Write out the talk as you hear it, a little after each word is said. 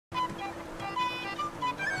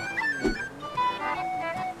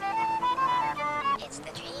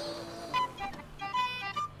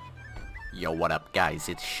Yo, what up guys,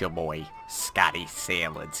 it's your boy, Scotty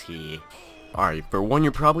Salads here. Alright, for one,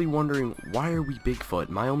 you're probably wondering, why are we Bigfoot?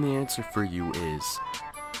 My only answer for you is,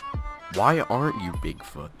 why aren't you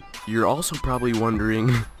Bigfoot? You're also probably wondering,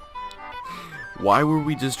 why were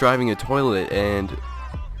we just driving a toilet, and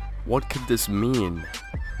what could this mean?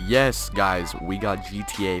 Yes, guys, we got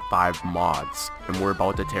GTA 5 mods, and we're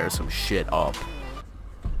about to tear some shit up.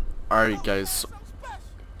 Alright guys,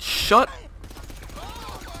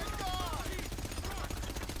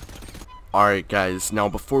 Alright guys, now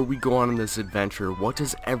before we go on this adventure, what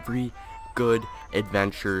does every good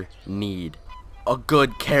adventure need? A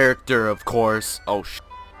good character, of course. Oh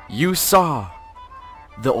you saw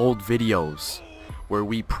the old videos where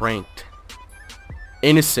we pranked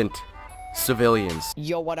innocent civilians.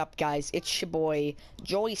 Yo, what up guys, it's your boy,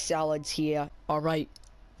 Joey Salads here. Alright,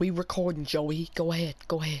 we recording, Joey. Go ahead.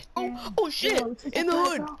 Oh shit, in the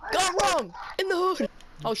hood, got wrong, in the hood.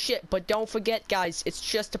 Oh shit, but don't forget guys, it's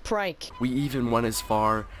just a prank. We even went as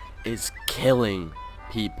far as killing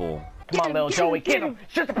people. Come on, little Joey, get him.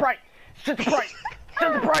 It's just a prank. It's just a prank. It's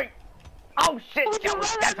just a prank. Oh shit, Joey,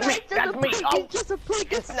 that's me. That's me. Oh,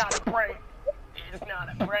 it's not a prank. It's not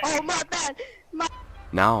a prank. Oh my bad.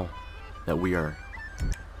 Now that we are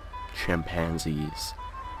chimpanzees,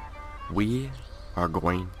 we are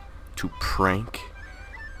going to prank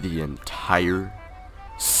the entire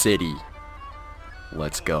city.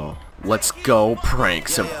 Let's go. Let's go prank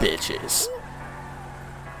some bitches.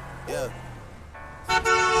 Yeah.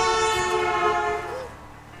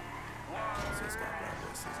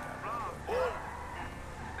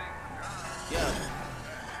 Yeah.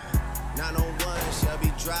 901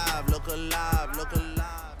 Shelby Drive, look alive, look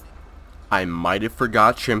alive. I might have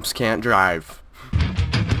forgot chimps can't drive.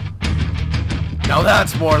 Now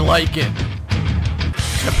that's more like it.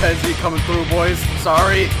 Chimpanzee coming through, boys.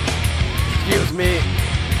 Sorry. Excuse me.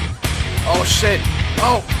 Oh shit.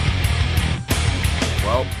 Oh.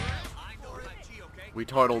 Well, we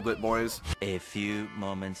totaled it, boys. A few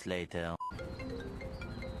moments later.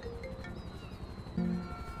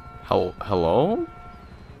 Hello?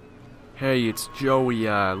 Hey, it's Joey.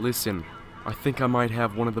 Listen. I think I might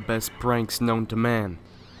have one of the best pranks known to man.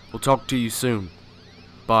 We'll talk to you soon.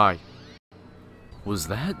 Bye. Was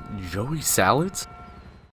that Joey Salads?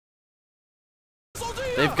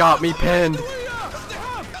 They've got me pinned.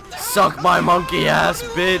 Suck my monkey ass,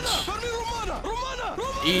 bitch.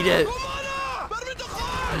 Eat it.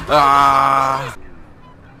 Ah.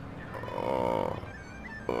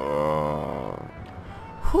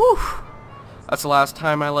 Whew. That's the last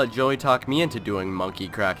time I let Joey talk me into doing monkey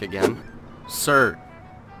crack again. Sir,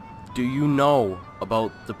 do you know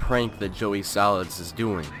about the prank that Joey Salads is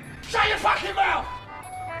doing? Shut your fucking mouth!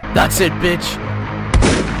 That's it, bitch.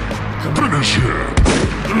 Finish him.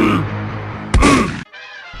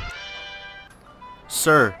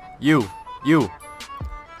 Sir, you,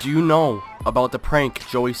 do you know about the prank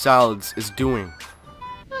Joey Salads is doing?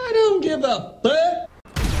 I don't give a fuck.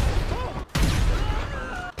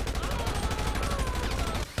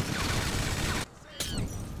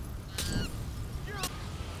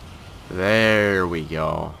 There we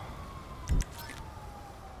go.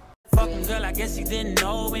 Fucking girl, I guess he didn't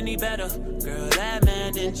know any better. Girl, that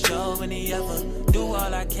man didn't show any ever. Do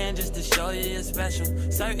all I can just to show you you're special.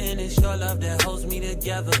 Certain it's your love that holds me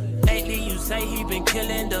together. Lately you say he been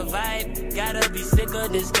killing the vibe. Gotta be sick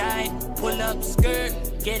of this guy. Pull up skirt,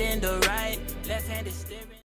 get in the right. Left-handed steering.